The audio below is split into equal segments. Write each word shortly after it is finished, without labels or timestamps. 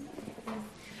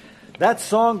That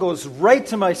song goes right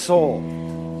to my soul.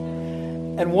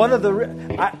 And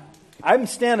I'm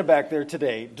standing back there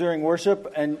today during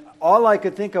worship, and all I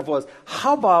could think of was,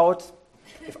 how about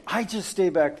if I just stay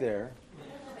back there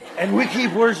and we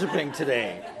keep worshiping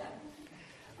today?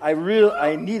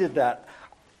 I needed that.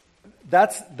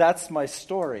 That's my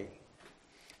story.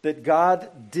 That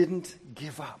God didn't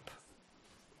give up.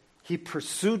 He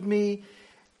pursued me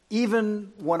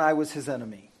even when I was his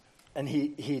enemy. And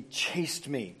he chased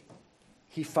me.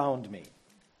 He found me.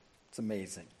 It's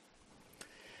amazing.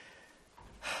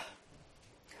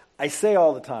 I say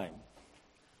all the time,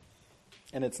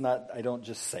 and I don't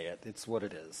just say it, it's what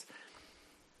it is.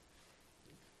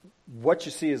 What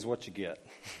you see is what you get.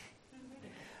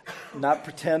 Not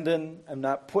pretending, I'm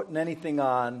not putting anything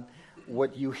on.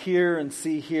 What you hear and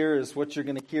see here is what you're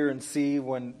going to hear and see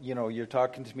when you're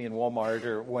talking to me in Walmart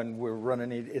or when we're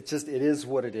running. It is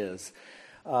what it is,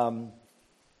 and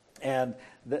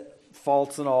the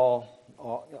faults and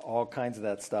all kinds of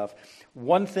that stuff.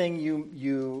 One thing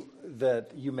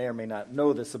that you may or may not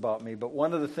know this about me, but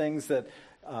one of the things that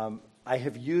I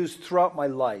have used throughout my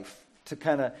life to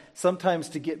kind of sometimes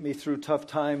to get me through tough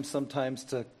times, sometimes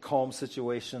to calm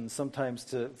situations,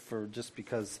 sometimes for just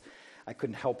because I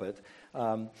couldn't help it.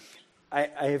 I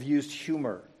have used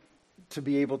humor to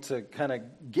be able to kind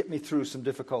of get me through some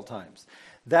difficult times.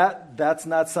 That's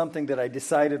not something that I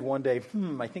decided one day,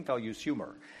 I think I'll use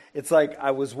humor. It's like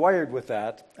I was wired with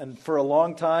that, and for a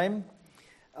long time,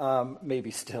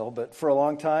 maybe still, but for a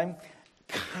long time,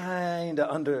 kind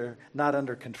of not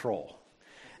under control.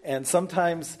 And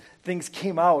sometimes things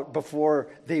came out before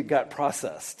they got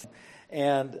processed.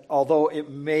 And although it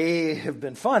may have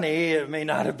been funny, it may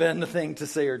not have been the thing to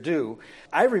say or do.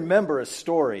 I remember a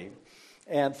story,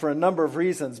 and for a number of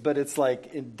reasons, but it's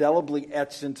like indelibly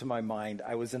etched into my mind.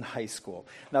 I was in high school.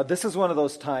 Now, this is one of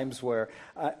those times where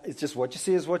it's just what you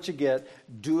see is what you get.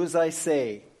 Do as I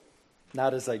say,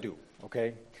 not as I do,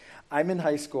 okay? I'm in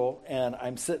high school, and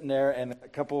I'm sitting there, and a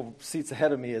couple seats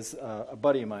ahead of me is a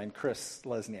buddy of mine, Chris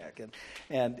Lesniak.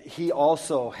 And he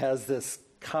also has this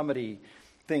comedy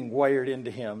thing wired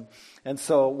into him. And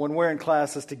so when we're in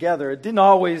classes together, it didn't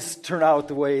always turn out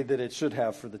the way that it should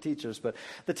have for the teachers. But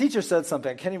the teacher said something.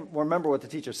 I can't even remember what the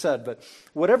teacher said, but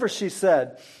whatever she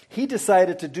said, he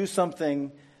decided to do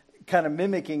something kind of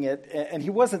mimicking it. And he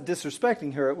wasn't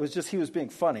disrespecting her. It was just he was being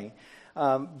funny.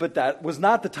 But that was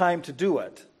not the time to do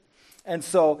it. And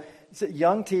so the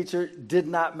young teacher did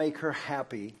not make her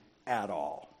happy at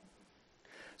all.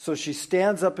 So she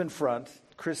stands up in front.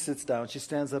 Chris sits down. She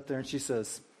stands up there and she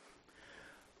says,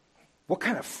 "What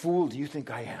kind of fool do you think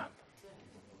I am?"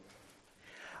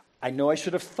 I know I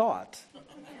should have thought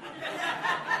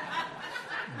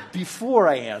before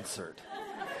I answered.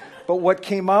 But what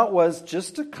came out was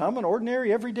just a common,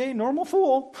 ordinary, everyday, normal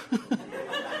fool.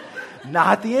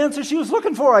 Not the answer she was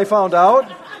looking for, I found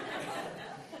out.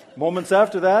 Moments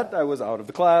after that, I was out of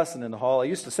the class and in the hall. I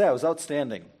used to say I was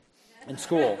outstanding in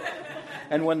school.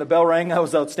 And when the bell rang, I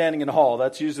was outstanding in the hall.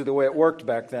 That's usually the way it worked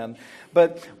back then.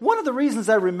 But one of the reasons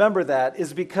I remember that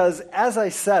is because as I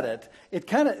said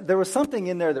it there was something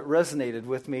in there that resonated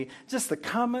with me. Just the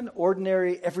common,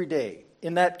 ordinary, everyday.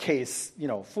 In that case,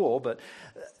 fool, but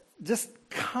just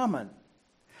common.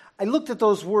 I looked at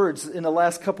those words in the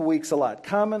last couple weeks a lot.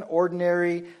 Common,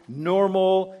 ordinary,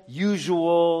 normal,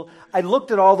 usual. I looked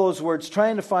at all those words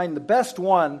trying to find the best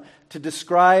one to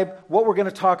describe what we're going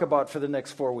to talk about for the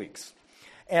next 4 weeks.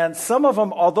 And some of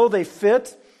them, although they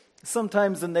fit,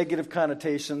 sometimes the negative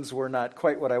connotations were not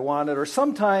quite what I wanted. Or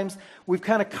sometimes we've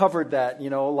kind of covered that,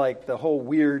 like the whole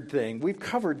weird thing. We've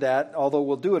covered that, although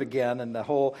we'll do it again, and the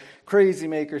whole crazy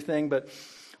maker thing. But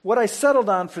what I settled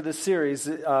on for this series,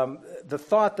 the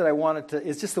thought that I wanted to,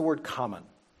 is just the word common.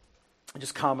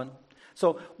 Just common.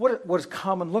 So what does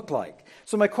common look like?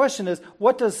 So my question is,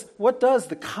 what does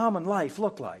the common life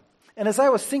look like? And as I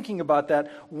was thinking about that,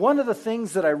 one of the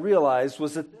things that I realized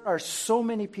was that there are so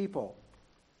many people,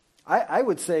 I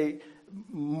would say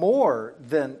more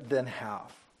than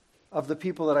half of the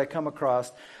people that I come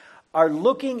across are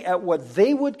looking at what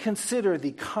they would consider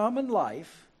the common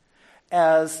life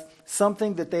as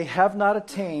something that they have not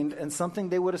attained and something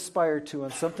they would aspire to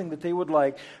and something that they would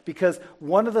like, because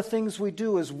one of the things we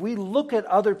do is we look at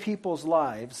other people's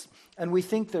lives and we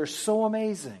think they're so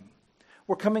amazing.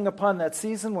 We're coming upon that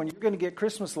season when you're going to get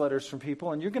Christmas letters from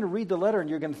people, and you're going to read the letter and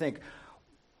you're going to think,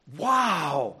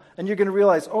 wow, and you're going to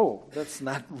realize, oh, that's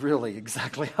not really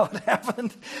exactly how it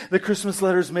happened. The Christmas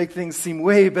letters make things seem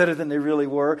way better than they really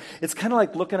were. It's kind of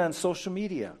like looking on social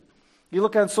media. You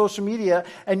look on social media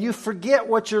and you forget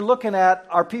what you're looking at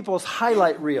are people's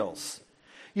highlight reels.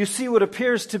 You see what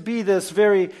appears to be this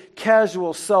very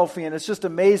casual selfie, and it's just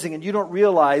amazing, and you don't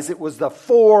realize it was the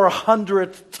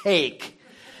 400th take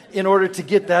in order to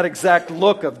get that exact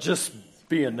look of just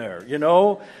being there, you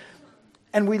know?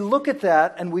 And we look at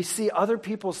that, and we see other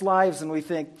people's lives, and we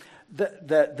think,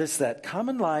 that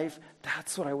common life,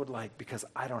 that's what I would like, because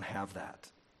I don't have that.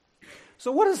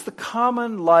 So what does the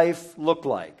common life look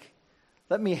like?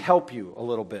 Let me help you a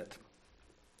little bit.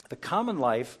 The common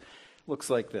life looks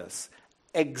like this: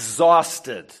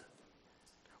 exhausted,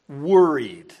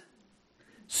 worried,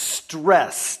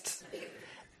 stressed,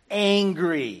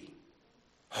 angry,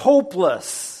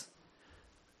 hopeless,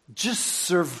 just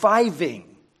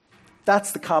surviving.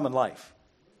 That's the common life.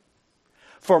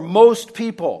 For most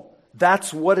people,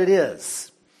 that's what it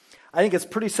is. I think it's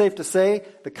pretty safe to say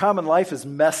the common life is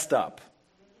messed up.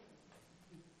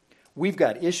 We've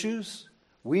got issues,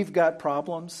 we've got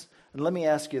problems, and let me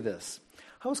ask you this.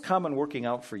 How's common working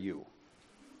out for you?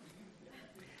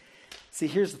 See,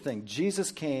 here's the thing.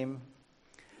 Jesus came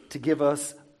to give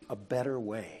us a better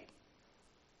way,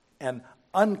 an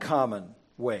uncommon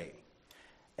way.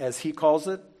 As he calls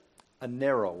it, a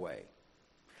narrow way.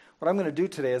 What I'm going to do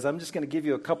today is I'm just going to give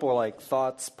you a couple of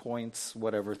thoughts, points,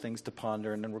 whatever, things to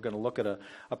ponder, and then we're going to look at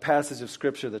a passage of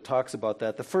Scripture that talks about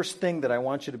that. The first thing that I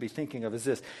want you to be thinking of is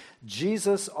this.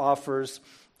 Jesus offers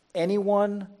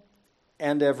anyone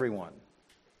and everyone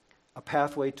a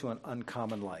pathway to an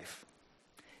uncommon life.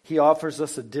 He offers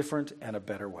us a different and a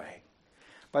better way.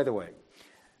 By the way,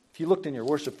 if you looked in your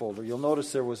worship folder, you'll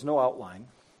notice there was no outline.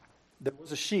 There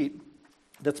was a sheet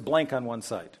that's blank on one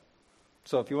side.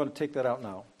 So if you want to take that out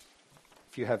now,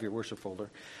 if you have your worship folder,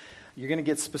 you're going to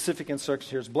get specific instructions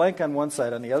here. It's blank on one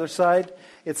side. On the other side,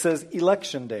 it says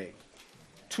Election Day,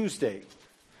 Tuesday,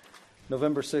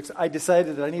 November 6th. I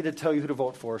decided that I needed to tell you who to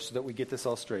vote for so that we get this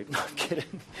all straight. No, I'm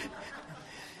kidding.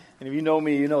 And if you know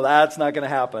me, you know that's not going to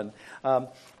happen.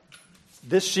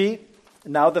 This sheet,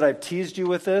 now that I've teased you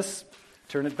with this,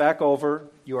 turn it back over.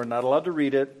 You are not allowed to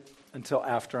read it until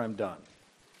after I'm done.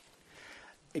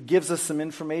 It gives us some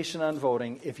information on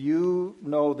voting. If you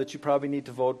know that you probably need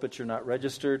to vote, but you're not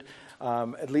registered,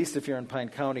 at least if you're in Pine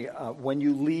County, when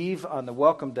you leave on the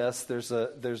welcome desk, there's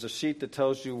a sheet that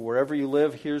tells you wherever you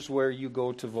live, here's where you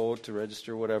go to vote, to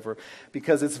register, whatever.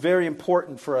 Because it's very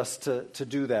important for us to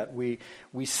do that. We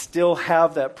still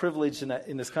have that privilege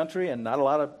in this country, and not a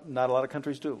lot of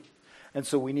countries do. And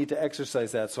so we need to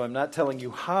exercise that. So I'm not telling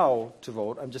you how to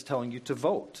vote. I'm just telling you to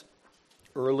vote.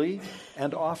 Early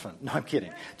and often. No, I'm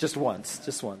kidding. Just once.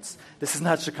 This is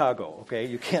not Chicago, okay?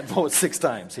 You can't vote 6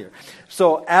 times here.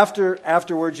 So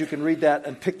afterwards, you can read that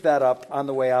and pick that up on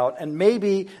the way out. And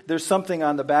maybe there's something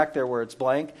on the back there where it's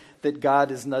blank that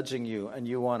God is nudging you, and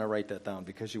you want to write that down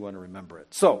because you want to remember it.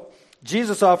 So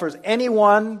Jesus offers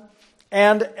anyone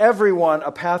and everyone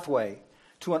a pathway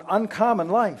to an uncommon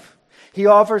life. He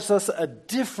offers us a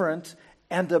different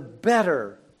and a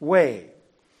better way.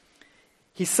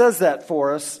 He says that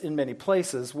for us in many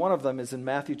places. One of them is in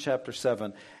Matthew chapter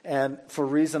 7. And for a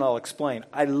reason I'll explain,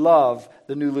 I love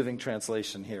the New Living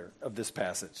Translation here of this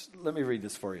passage. Let me read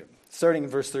this for you. Starting in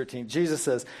verse 13, Jesus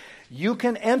says, "You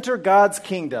can enter God's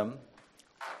kingdom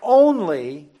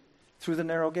only through the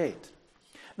narrow gate."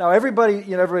 Now everybody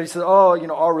says,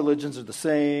 all religions are the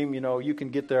same. You can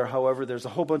get there however. There's a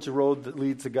whole bunch of roads that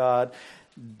lead to God.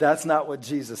 That's not what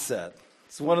Jesus said.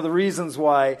 It's one of the reasons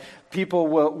why people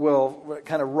will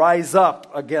kind of rise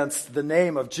up against the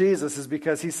name of Jesus is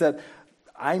because he said,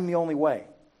 I'm the only way.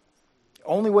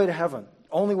 Only way to heaven.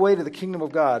 Only way to the kingdom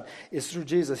of God is through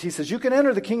Jesus. He says, you can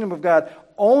enter the kingdom of God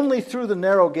only through the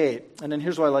narrow gate. And then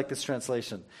here's why I like this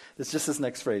translation. It's just this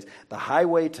next phrase. The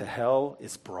highway to hell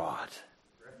is broad.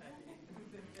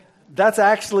 That's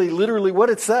actually literally what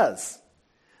it says.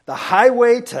 The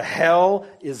highway to hell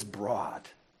is broad.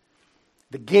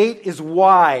 The gate is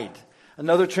wide.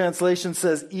 Another translation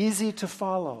says, easy to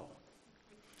follow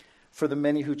for the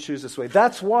many who choose this way.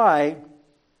 That's why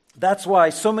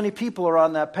so many people are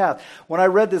on that path. When I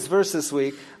read this verse this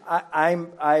week,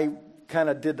 I kind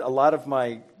of did a lot of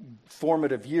my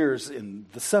formative years in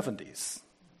the 70s.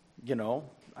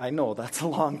 I know that's a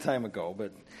long time ago,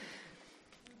 but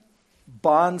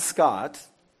Bon Scott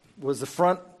was the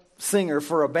front singer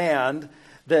for a band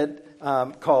that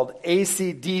called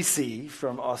AC/DC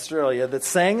from Australia that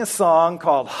sang a song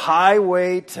called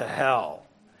Highway to Hell.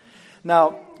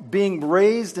 Now, being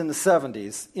raised in the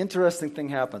 70s, interesting thing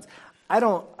happens. I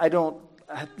don't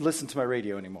listen to my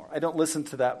radio anymore. I don't listen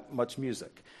to that much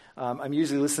music. I'm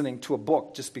usually listening to a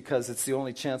book just because it's the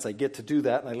only chance I get to do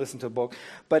that, and I listen to a book.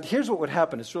 But here's what would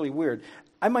happen. It's really weird.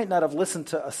 I might not have listened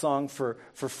to a song for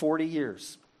 40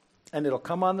 years, and it'll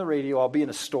come on the radio. I'll be in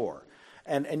a store,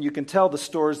 And you can tell the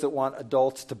stores that want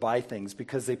adults to buy things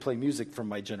because they play music from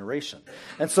my generation.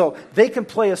 And so they can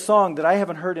play a song that I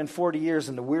haven't heard in 40 years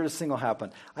and the weirdest thing will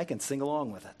happen. I can sing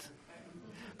along with it.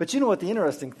 But you know what the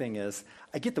interesting thing is?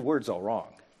 I get the words all wrong.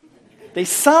 They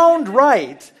sound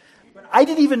right, but I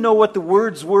didn't even know what the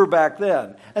words were back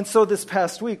then. And so this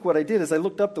past week, what I did is I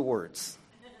looked up the words,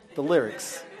 the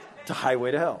lyrics to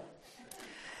Highway to Hell.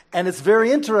 And it's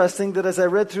very interesting that as I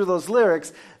read through those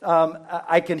lyrics,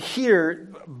 I can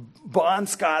hear Bon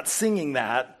Scott singing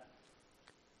that.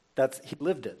 He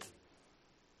lived it.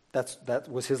 That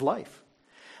was his life.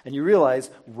 And you realize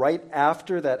right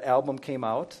after that album came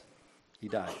out, he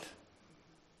died.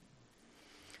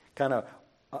 Kind of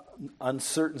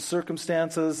uncertain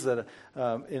circumstances that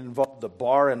involved a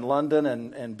bar in London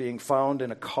and being found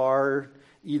in a car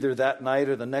either that night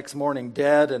or the next morning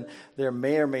dead, and there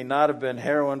may or may not have been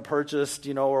heroin purchased,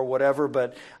 or whatever,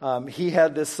 but he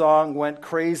had this song, went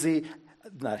crazy.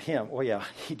 Not him. Well, yeah,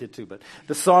 he did too, but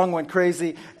the song went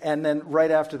crazy, and then right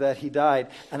after that he died.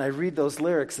 And I read those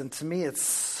lyrics, and to me it's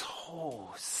so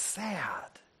sad.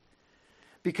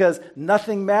 Because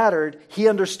nothing mattered. He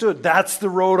understood, that's the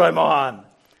road I'm on.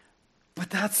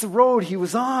 But that's the road he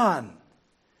was on.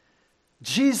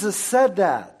 Jesus said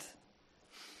that.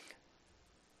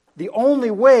 The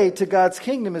only way to God's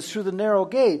kingdom is through the narrow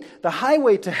gate. The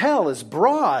highway to hell is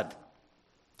broad.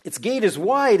 Its gate is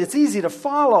wide. It's easy to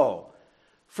follow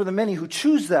for the many who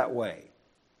choose that way.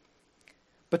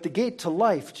 But the gate to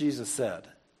life, Jesus said,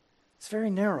 it's very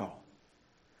narrow.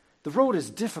 The road is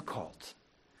difficult,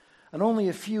 and only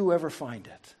a few ever find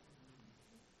it.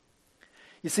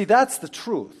 You see, that's the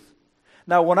truth.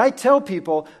 Now, when I tell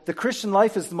people the Christian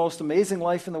life is the most amazing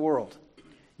life in the world,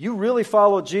 you really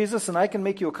follow Jesus, and I can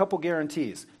make you a couple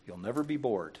guarantees. You'll never be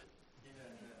bored.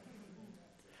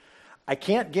 I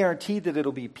can't guarantee that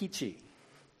it'll be peachy,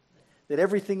 that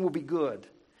everything will be good,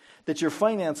 that your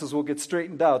finances will get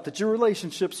straightened out, that your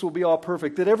relationships will be all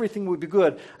perfect, that everything will be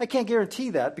good. I can't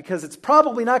guarantee that because it's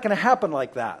probably not going to happen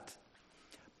like that.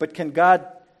 But can God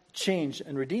change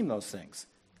and redeem those things?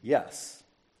 Yes.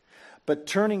 But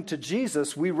turning to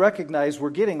Jesus, we recognize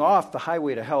we're getting off the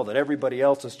highway to hell that everybody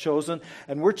else has chosen,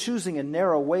 and we're choosing a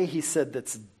narrow way, he said,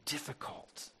 that's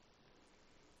difficult.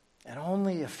 And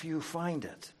only a few find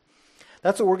it.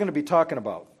 That's what we're going to be talking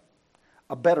about.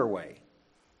 A better way,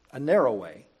 a narrow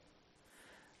way,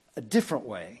 a different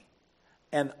way,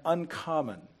 an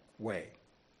uncommon way.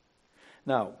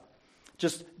 Now,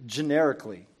 just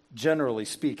generally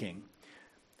speaking,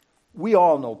 we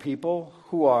all know people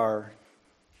who are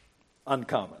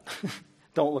uncommon.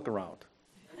 Don't look around.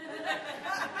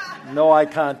 No eye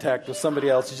contact with somebody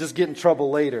else. You just get in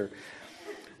trouble later.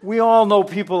 We all know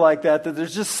people like that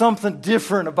there's just something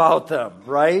different about them,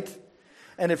 right?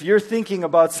 And if you're thinking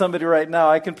about somebody right now,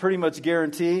 I can pretty much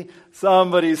guarantee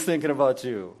somebody's thinking about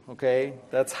you, okay?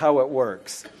 That's how it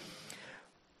works.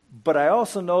 But I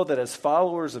also know that as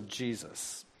followers of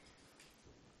Jesus,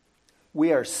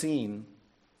 we are seen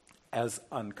as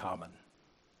uncommon.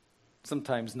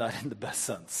 Sometimes not in the best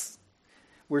sense.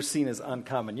 We're seen as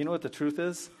uncommon. You know what the truth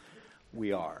is?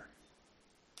 We are.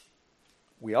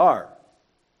 We are.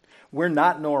 We're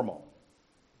not normal.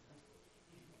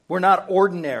 We're not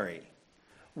ordinary.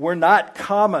 We're not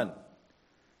common.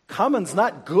 Common's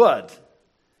not good.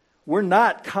 We're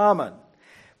not common.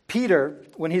 Peter,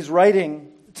 when he's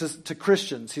writing to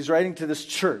Christians, he's writing to this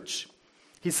church,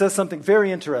 he says something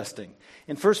very interesting.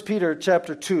 In 1 Peter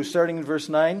chapter 2, starting in verse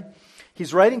 9,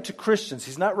 he's writing to Christians.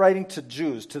 He's not writing to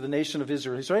Jews, to the nation of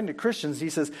Israel. He's writing to Christians. He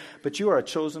says, but you are a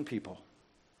chosen people.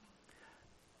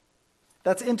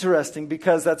 That's interesting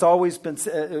because that's always been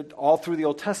all through the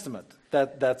Old Testament.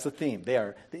 That's the theme. They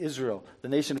are the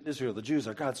nation of Israel. The Jews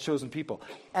are God's chosen people.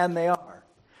 And they are.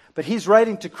 But he's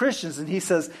writing to Christians and he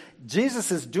says, Jesus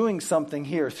is doing something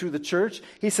here through the church.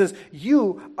 He says,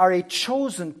 you are a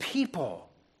chosen people.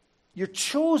 You're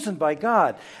chosen by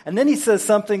God. And then he says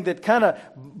something that kind of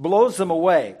blows them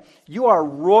away. You are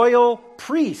royal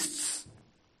priests.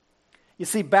 You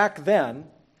see, back then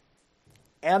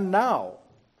and now,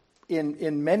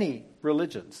 in many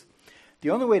religions, the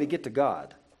only way to get to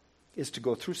God is to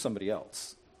go through somebody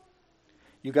else.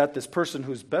 You got this person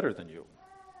who's better than you,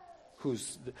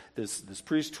 who's this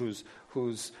priest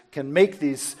who's can make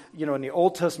these, in the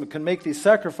Old Testament, can make these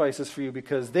sacrifices for you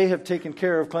because they have taken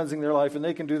care of cleansing their life and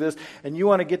they can do this, and you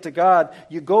want to get to God,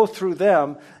 you go through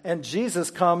them, and Jesus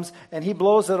comes and he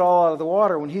blows it all out of the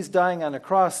water. When he's dying on the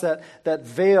cross, that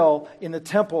veil in the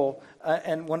temple,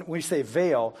 and when we say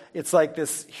veil, it's like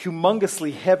this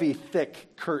humongously heavy,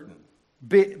 thick curtain.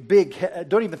 Big,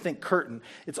 don't even think curtain.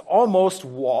 It's almost a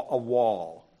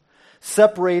wall.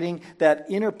 separating that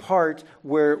inner part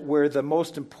where the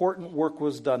most important work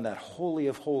was done, that Holy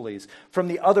of Holies, from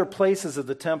the other places of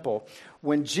the temple.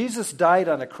 When Jesus died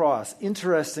on a cross,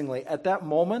 interestingly, at that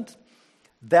moment,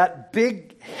 that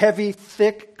big, heavy,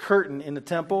 thick curtain in the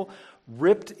temple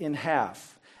ripped in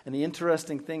half. And the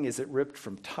interesting thing is it ripped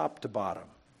from top to bottom.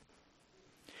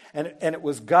 And it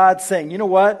was God saying, you know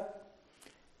what?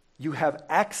 You have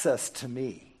access to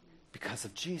me because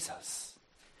of Jesus.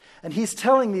 And he's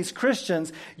telling these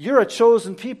Christians, you're a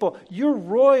chosen people. You're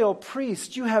royal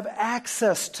priests. You have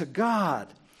access to God.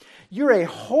 You're a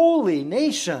holy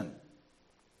nation.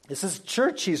 This is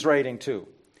church he's writing to.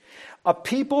 A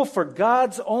people for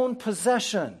God's own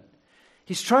possession.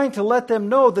 He's trying to let them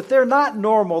know that they're not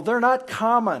normal. They're not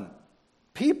common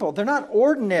people. They're not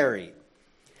ordinary.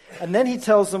 And then he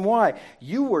tells them why.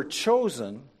 You were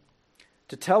chosen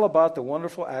to tell about the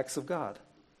wonderful acts of God.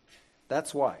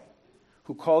 That's why.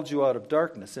 Who called you out of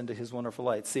darkness into his wonderful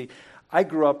light. See, I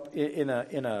grew up in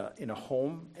a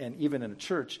home and even in a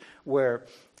church where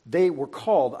they were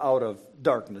called out of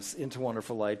darkness into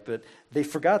wonderful light, but they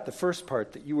forgot the first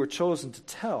part, that you were chosen to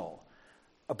tell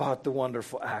about the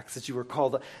wonderful acts that you were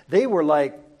called. They were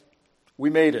like, we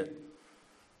made it.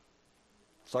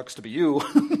 Sucks to be you,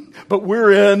 but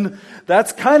we're in.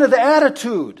 That's kind of the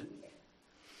attitude.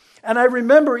 And I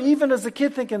remember even as a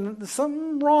kid thinking, there's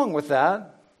something wrong with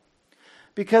that.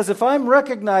 Because if I'm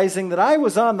recognizing that I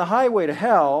was on the highway to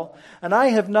hell, and I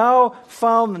have now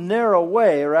found the narrow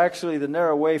way, or actually the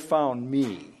narrow way found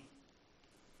me,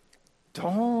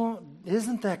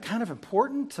 isn't that kind of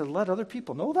important to let other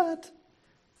people know that?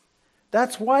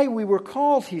 That's why we were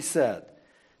called, he said.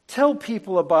 Tell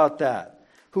people about that.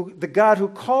 The God who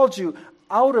called you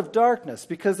out of darkness.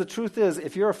 Because the truth is,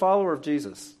 if you're a follower of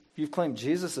Jesus, if you've claimed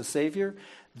Jesus as Savior,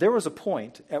 there was a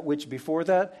point at which before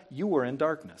that, you were in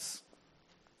darkness.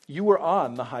 You were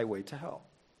on the highway to hell.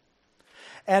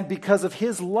 And because of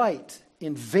his light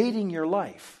invading your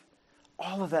life,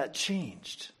 all of that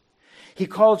changed. He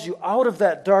called you out of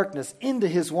that darkness into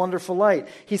his wonderful light.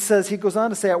 He goes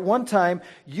on to say, at one time,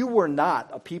 you were not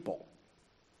a people.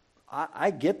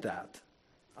 I get that.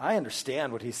 I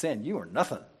understand what he's saying. You are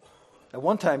nothing. At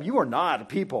one time, you were not a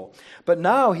people. But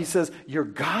now, he says, you're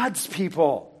God's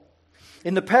people.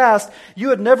 In the past,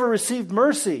 you had never received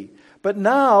mercy. But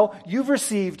now you've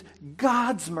received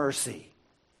God's mercy.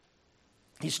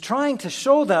 He's trying to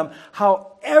show them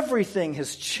how everything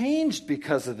has changed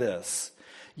because of this.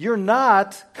 You're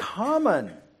not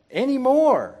common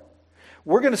anymore.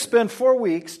 We're going to spend 4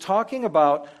 weeks talking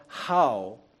about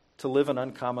how to live an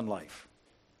uncommon life.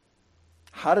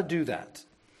 How to do that.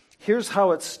 Here's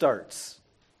how it starts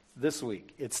this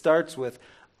week. It starts with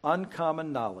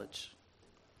uncommon knowledge.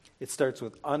 It starts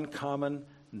with uncommon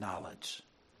knowledge.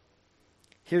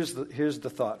 Here's the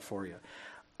thought for you.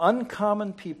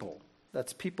 Uncommon people,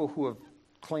 that's people who have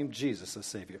claimed Jesus as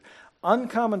Savior.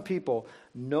 Uncommon people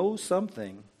know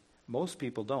something most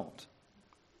people don't.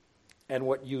 And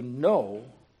what you know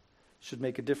should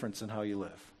make a difference in how you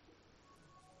live.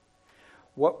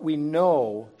 What we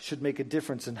know should make a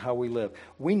difference in how we live.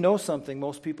 We know something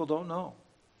most people don't know.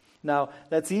 Now,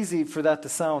 that's easy for that to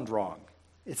sound wrong.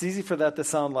 It's easy for that to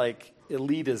sound like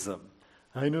elitism.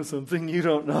 I know something you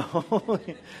don't know.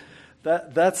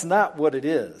 That's not what it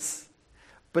is.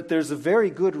 But there's a very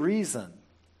good reason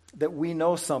that we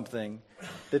know something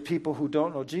that people who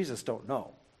don't know Jesus don't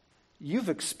know. You've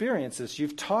experienced this.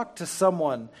 You've talked to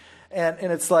someone, and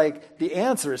it's like the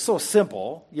answer is so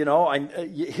simple.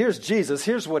 Here's Jesus.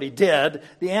 Here's what he did.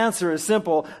 The answer is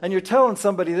simple. And you're telling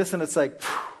somebody this, and it's like,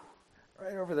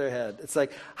 right over their head. It's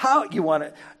like, how you want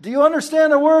it? Do you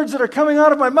understand the words that are coming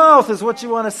out of my mouth is what you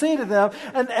want to say to them,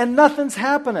 and nothing's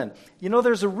happening.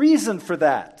 There's a reason for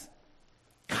that.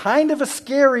 Kind of a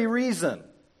scary reason.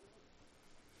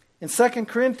 In 2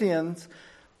 Corinthians,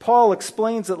 Paul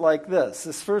explains it like this.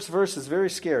 This first verse is very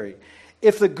scary.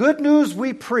 If the good news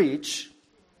we preach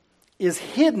is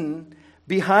hidden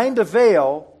behind a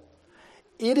veil,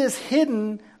 it is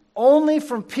hidden only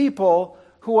from people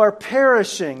who are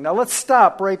perishing. Now let's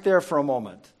stop right there for a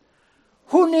moment.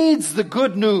 Who needs the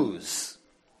good news?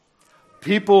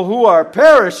 People who are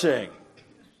perishing.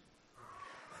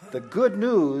 The good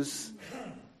news,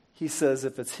 he says,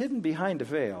 if it's hidden behind a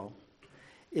veil,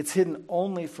 it's hidden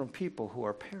only from people who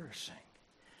are perishing.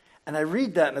 And I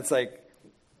read that and it's like,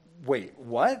 wait,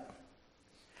 what?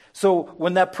 So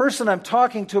when that person I'm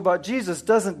talking to about Jesus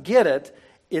doesn't get it,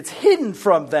 it's hidden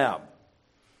from them.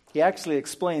 He actually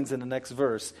explains in the next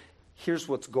verse, here's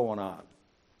what's going on.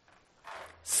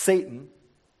 Satan,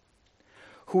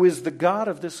 who is the god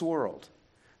of this world,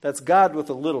 that's God with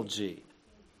a little g.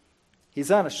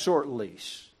 He's on a short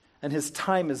leash. and his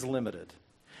time is limited.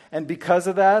 And because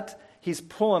of that, he's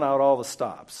pulling out all the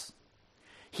stops.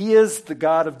 He is the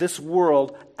God of this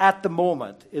world at the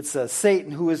moment. It says,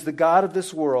 Satan, who is the God of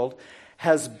this world,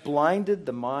 has blinded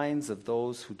the minds of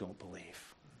those who don't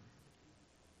believe.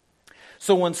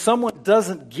 So when someone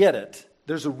doesn't get it,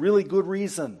 there's a really good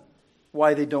reason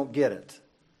why they don't get it.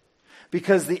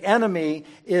 Because the enemy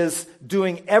is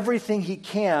doing everything he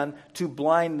can to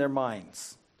blind their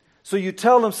minds. So you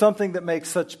tell them something that makes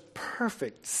such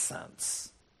perfect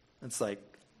sense. It's like,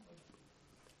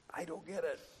 I don't get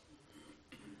it.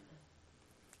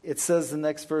 It says the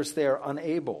next verse, they are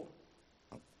unable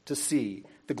to see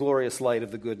the glorious light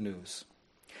of the good news.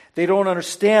 They don't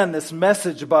understand this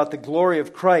message about the glory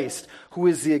of Christ, who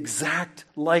is the exact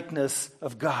likeness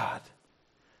of God.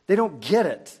 They don't get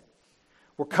it.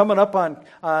 We're coming up on,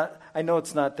 I know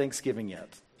it's not Thanksgiving yet,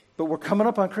 but we're coming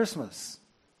up on Christmas.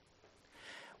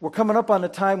 We're coming up on a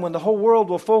time when the whole world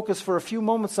will focus for a few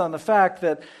moments on the fact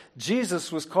that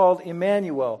Jesus was called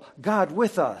Emmanuel, God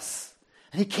with us.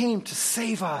 And he came to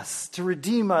save us, to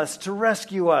redeem us, to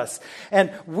rescue us.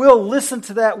 And we'll listen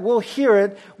to that, we'll hear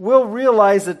it, we'll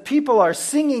realize that people are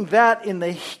singing that in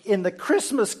the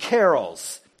Christmas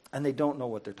carols, and they don't know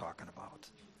what they're talking about.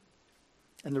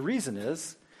 And the reason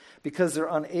is because they're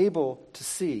unable to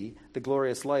see the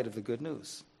glorious light of the good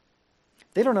news.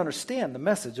 They don't understand the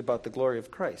message about the glory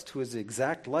of Christ, who is the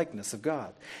exact likeness of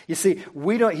God. You see,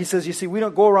 we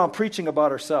don't go around preaching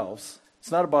about ourselves.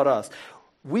 It's not about us.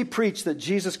 We preach that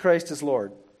Jesus Christ is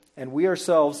Lord, and we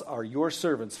ourselves are your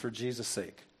servants for Jesus'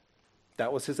 sake.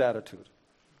 That was his attitude.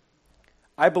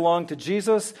 I belong to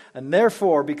Jesus, and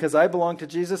therefore, because I belong to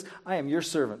Jesus, I am your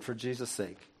servant for Jesus'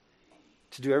 sake,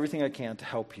 to do everything I can to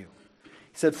help you.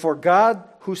 He said, for God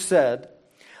who said,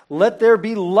 let there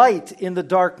be light in the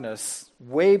darkness,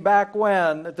 way back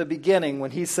when, at the beginning, when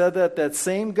he said that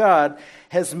same God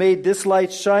has made this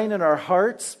light shine in our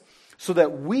hearts so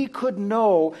that we could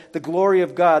know the glory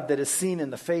of God that is seen in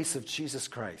the face of Jesus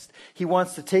Christ. He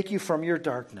wants to take you from your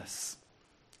darkness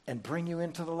and bring you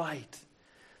into the light.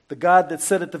 The God that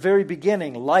said at the very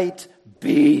beginning, light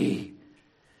be,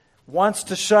 wants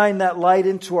to shine that light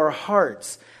into our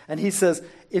hearts. And he says,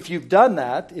 if you've done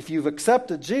that, if you've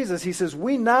accepted Jesus, he says,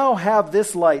 we now have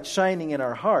this light shining in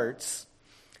our hearts,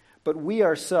 but we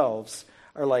ourselves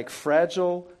are like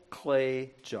fragile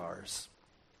clay jars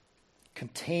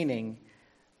containing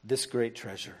this great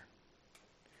treasure.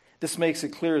 This makes it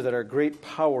clear that our great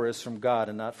power is from God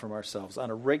and not from ourselves on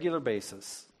a regular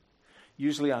basis,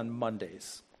 usually on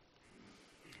Mondays.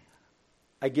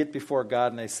 I get before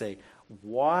God and I say,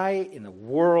 why in the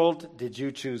world did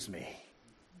you choose me?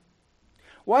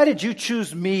 Why did you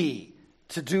choose me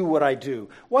to do what I do?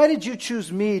 Why did you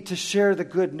choose me to share the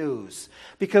good news?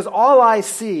 Because all I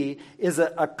see is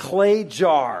a clay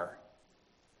jar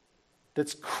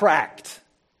that's cracked,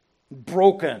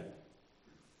 broken.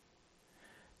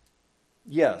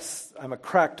 Yes, I'm a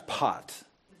cracked pot.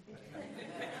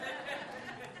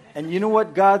 And you know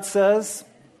what God says?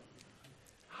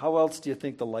 How else do you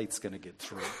think the light's going to get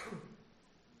through?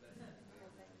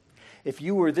 If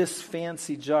you were this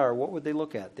fancy jar, what would they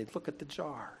look at? They'd look at the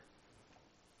jar.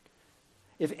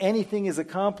 If anything is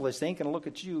accomplished, they ain't going to look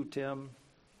at you, Tim.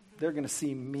 They're going to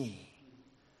see me.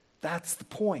 That's the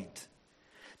point.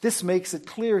 This makes it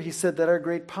clear, he said, that our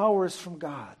great power is from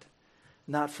God,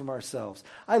 not from ourselves.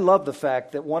 I love the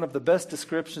fact that one of the best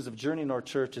descriptions of Journey North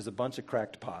Church is a bunch of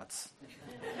cracked pots.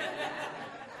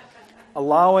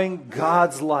 Allowing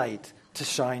God's light to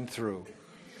shine through.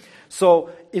 So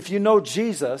if you know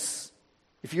Jesus,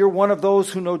 if you're one of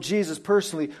those who know Jesus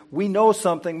personally, we know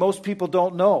something most people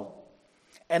don't know.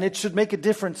 And it should make a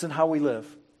difference in how we live.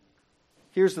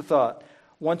 Here's the thought.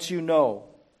 Once you know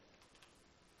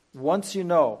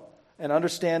and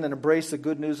understand and embrace the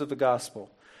good news of the gospel,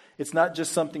 it's not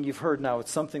just something you've heard now,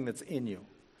 it's something that's in you.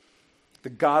 The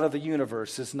God of the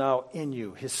universe is now in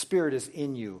you. His Spirit is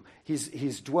in you.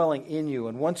 He's dwelling in you.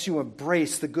 And once you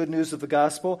embrace the good news of the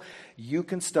gospel, you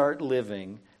can start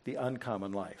living the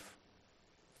uncommon life.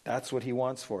 That's what he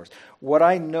wants for us. What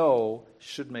I know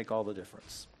should make all the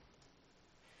difference.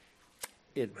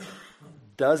 It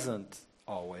doesn't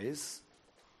always,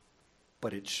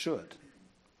 but it should.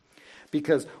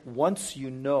 Because once you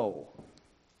know,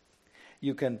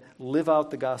 you can live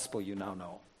out the gospel you now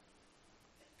know.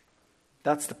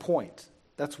 That's the point.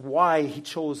 That's why he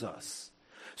chose us.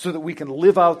 So that we can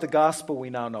live out the gospel we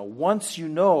now know. Once you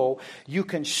know, you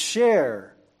can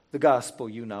share the gospel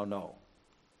you now know.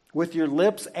 With your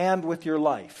lips and with your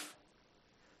life.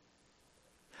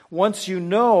 Once you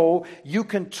know, you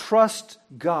can trust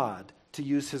God to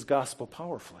use his gospel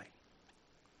powerfully.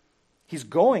 He's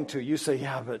going to. You say,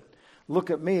 yeah, but look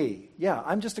at me. Yeah,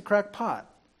 I'm just a crackpot.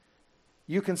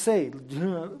 You can say,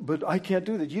 but I can't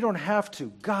do that. You don't have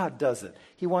to. God does it.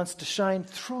 He wants to shine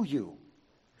through you.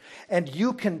 And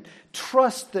you can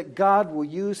trust that God will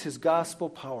use his gospel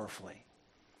powerfully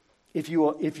if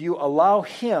you allow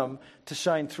him to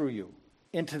shine through you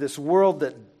into this world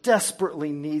that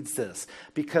desperately needs this.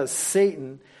 Because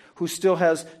Satan, who still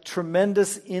has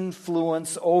tremendous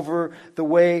influence over the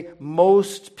way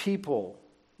most people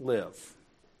live,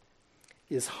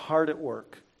 is hard at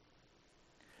work,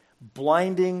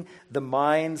 blinding the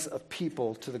minds of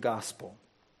people to the gospel.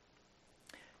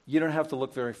 You don't have to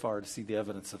look very far to see the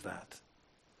evidence of that.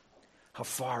 How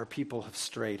far people have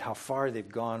strayed, how far they've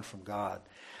gone from God,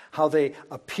 how they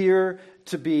appear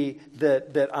to be,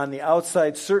 that on the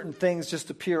outside certain things just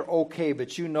appear okay,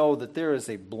 but you know that there is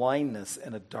a blindness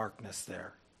and a darkness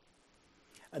there.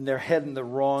 And they're heading the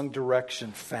wrong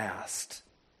direction fast.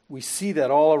 We see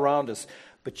that all around us.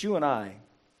 But you and I,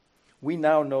 we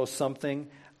now know something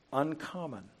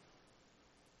uncommon.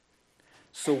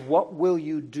 So what will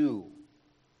you do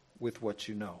with what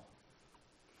you know?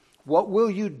 What will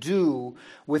you do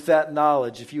with that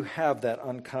knowledge if you have that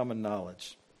uncommon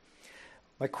knowledge?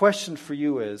 My question for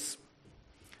you is,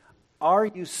 are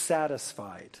you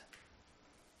satisfied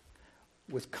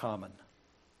with common?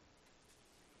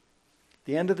 At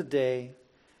the end of the day,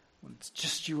 when it's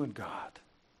just you and God,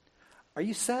 are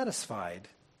you satisfied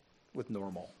with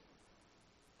normal,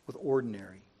 with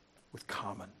ordinary, with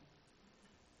common?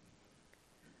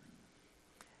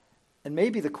 And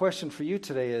maybe the question for you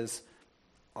today is,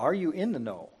 are you in the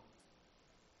know?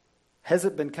 Has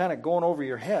it been kind of going over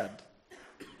your head?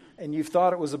 And you've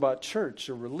thought it was about church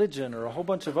or religion or a whole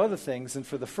bunch of other things, and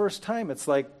for the first time it's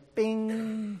like,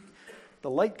 bing, the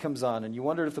light comes on, and you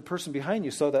wondered if the person behind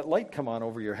you saw that light come on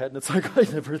over your head, and it's like, I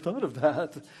never thought of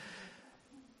that.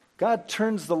 God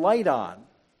turns the light on.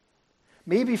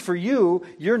 Maybe for you,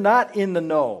 you're not in the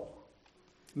know.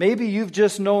 Maybe you've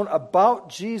just known about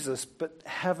Jesus, but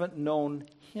haven't known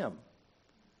him.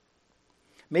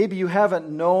 Maybe you haven't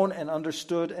known and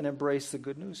understood and embraced the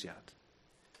good news yet.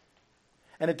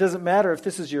 And it doesn't matter if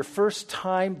this is your first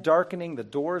time darkening the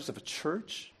doors of a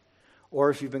church or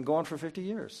if you've been going for 50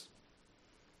 years.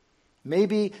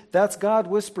 Maybe that's God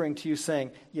whispering to you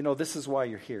saying, this is why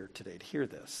you're here today, to hear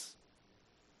this.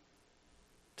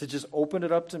 To just open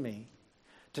it up to me,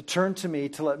 to turn to me,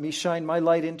 to let me shine my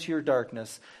light into your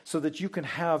darkness so that you can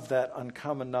have that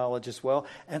uncommon knowledge as well,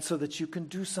 and so that you can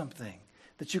do something,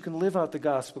 that you can live out the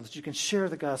gospel, that you can share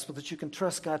the gospel, that you can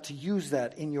trust God to use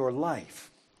that in your life.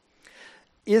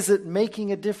 Is it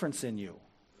making a difference in you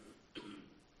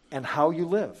and how you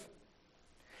live?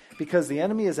 Because the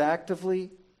enemy is actively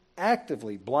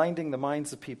blinding the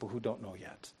minds of people who don't know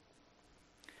yet.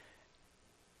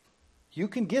 You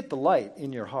can get the light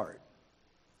in your heart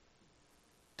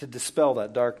to dispel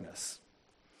that darkness.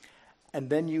 And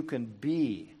then you can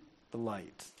be the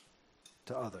light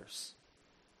to others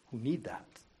who need that,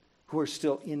 who are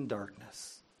still in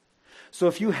darkness. So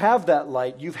if you have that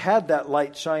light, you've had that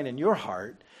light shine in your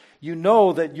heart, you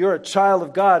know that you're a child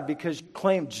of God because you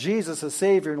claim Jesus as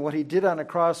Savior and what he did on the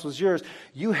cross was yours.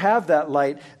 You have that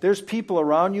light. There's people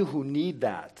around you who need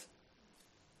that.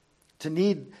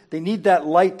 They need that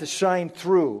light to shine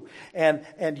through. And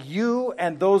you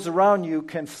and those around you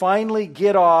can finally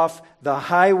get off the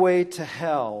highway to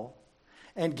hell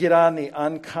and get on the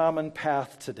uncommon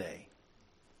path today.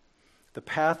 The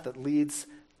path that leads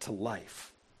to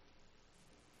life.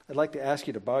 I'd like to ask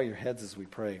you to bow your heads as we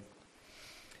pray.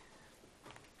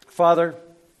 Father,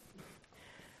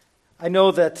 I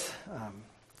know that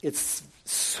it's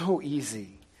so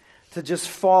easy to just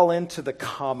fall into the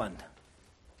common,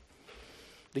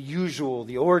 the usual,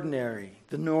 the ordinary,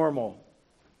 the normal,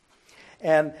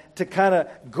 and to kind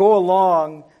of go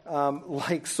along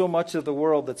like so much of the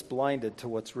world that's blinded to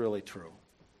what's really true.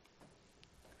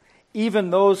 Even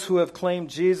those who have claimed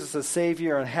Jesus as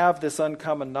Savior and have this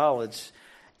uncommon knowledge,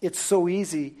 it's so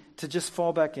easy to just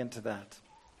fall back into that.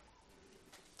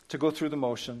 To go through the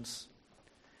motions,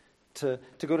 to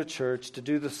go to church, to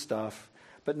do the stuff,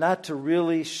 but not to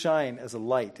really shine as a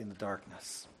light in the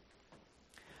darkness.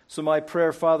 So my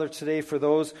prayer, Father, today for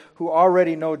those who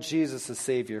already know Jesus as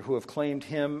Savior, who have claimed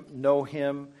him, know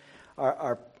him,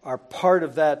 are part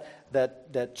of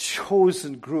that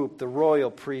chosen group, the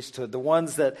royal priesthood, the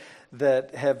ones that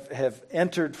have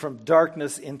entered from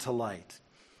darkness into light,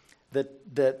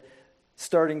 that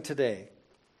starting today,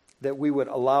 that we would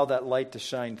allow that light to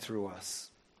shine through us.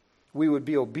 We would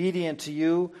be obedient to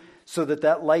you so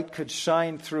that light could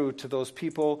shine through to those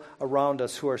people around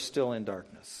us who are still in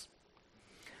darkness.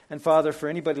 And Father, for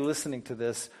anybody listening to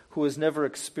this who has never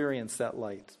experienced that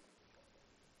light,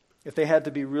 if they had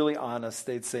to be really honest,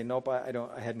 they'd say, nope, I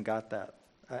hadn't got that.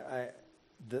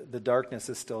 The darkness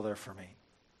is still there for me.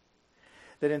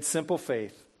 That in simple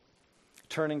faith,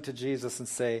 turning to Jesus and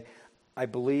say, I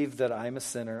believe that I'm a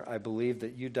sinner. I believe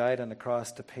that you died on the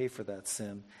cross to pay for that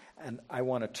sin. And I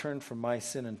want to turn from my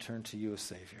sin and turn to you as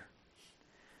Savior.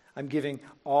 I'm giving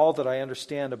all that I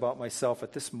understand about myself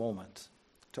at this moment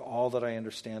to all that I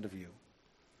understand of you.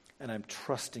 And I'm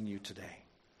trusting you today.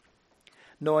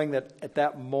 Knowing that at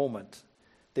that moment,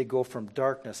 they go from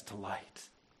darkness to light.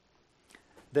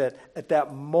 That at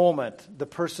that moment, the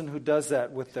person who does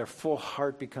that with their full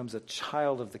heart becomes a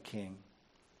child of the King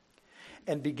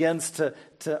and begins to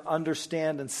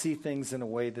understand and see things in a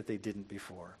way that they didn't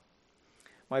before.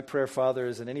 My prayer, Father,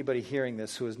 is that anybody hearing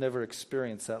this who has never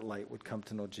experienced that light would come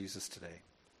to know Jesus today.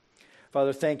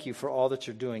 Father, thank you for all that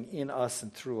you're doing in us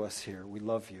and through us here. We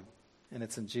love you. And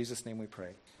it's in Jesus' name we pray.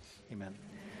 Amen.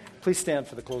 Please stand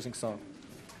for the closing song.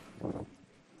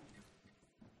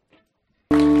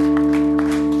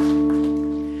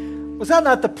 Was that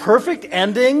not the perfect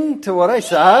ending to what I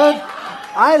said?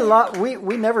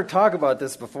 We never talk about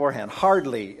this beforehand,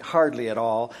 hardly at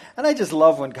all. And I just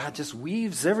love when God just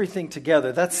weaves everything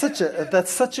together. That's such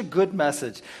a good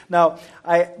message. Now,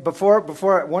 before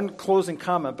one closing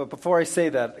comment, but before I say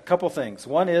that, a couple things.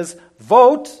 One is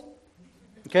vote.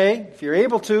 Okay, if you're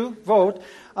able to vote.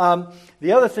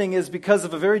 The other thing is because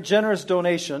of a very generous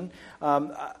donation,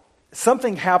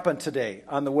 something happened today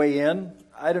on the way in.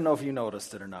 I don't know if you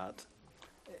noticed it or not.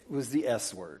 It was the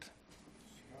S word.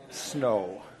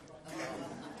 Snow.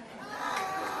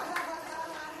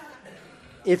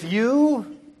 If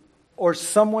you or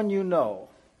someone you know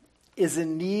is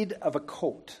in need of a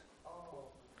coat,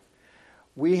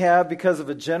 we have, because of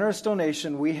a generous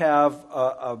donation, we have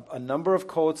a number of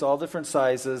coats, all different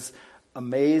sizes,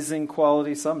 amazing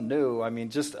quality, some new. I mean,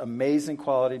 just amazing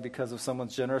quality because of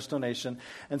someone's generous donation.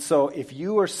 And so if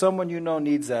you or someone you know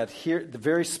needs that, here the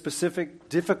very specific,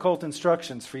 difficult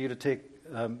instructions for you to take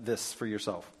this for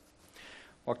yourself.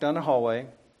 Walk down the hallway.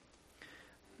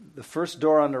 The first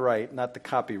door on the right, not the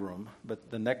copy room, but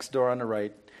the next door on the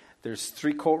right, there's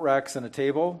 3 coat racks and a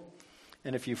table.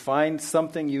 And if you find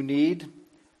something you need,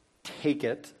 take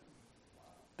it.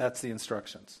 That's the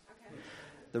instructions. Okay.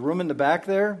 The room in the back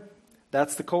there,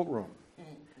 that's the coat room.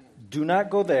 Do not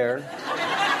go there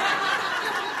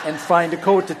and find a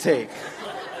coat to take.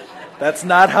 That's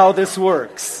not how this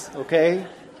works, okay?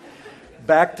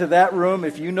 Back to that room.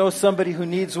 If you know somebody who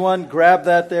needs one, grab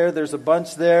that there. There's a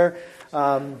bunch there.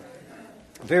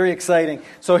 Very exciting.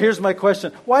 So here's my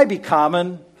question. Why be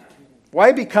common?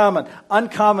 Why be common?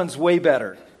 Uncommon's way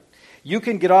better. You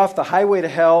can get off the highway to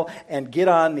hell and get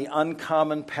on the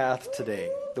uncommon path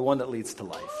today, the one that leads to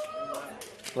life.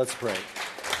 Let's pray.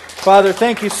 Father,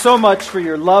 thank you so much for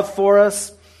your love for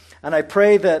us. And I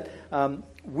pray that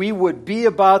we would be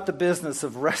about the business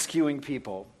of rescuing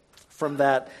people from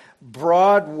that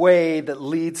broad way that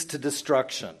leads to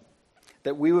destruction,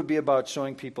 that we would be about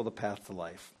showing people the path to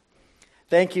life.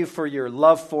 Thank you for your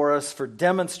love for us, for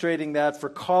demonstrating that, for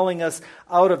calling us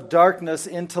out of darkness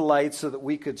into light so that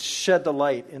we could shed the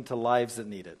light into lives that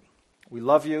need it. We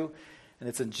love you, and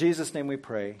it's in Jesus' name we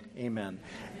pray. Amen.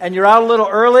 And you're out a little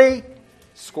early.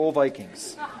 Skol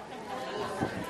Vikings.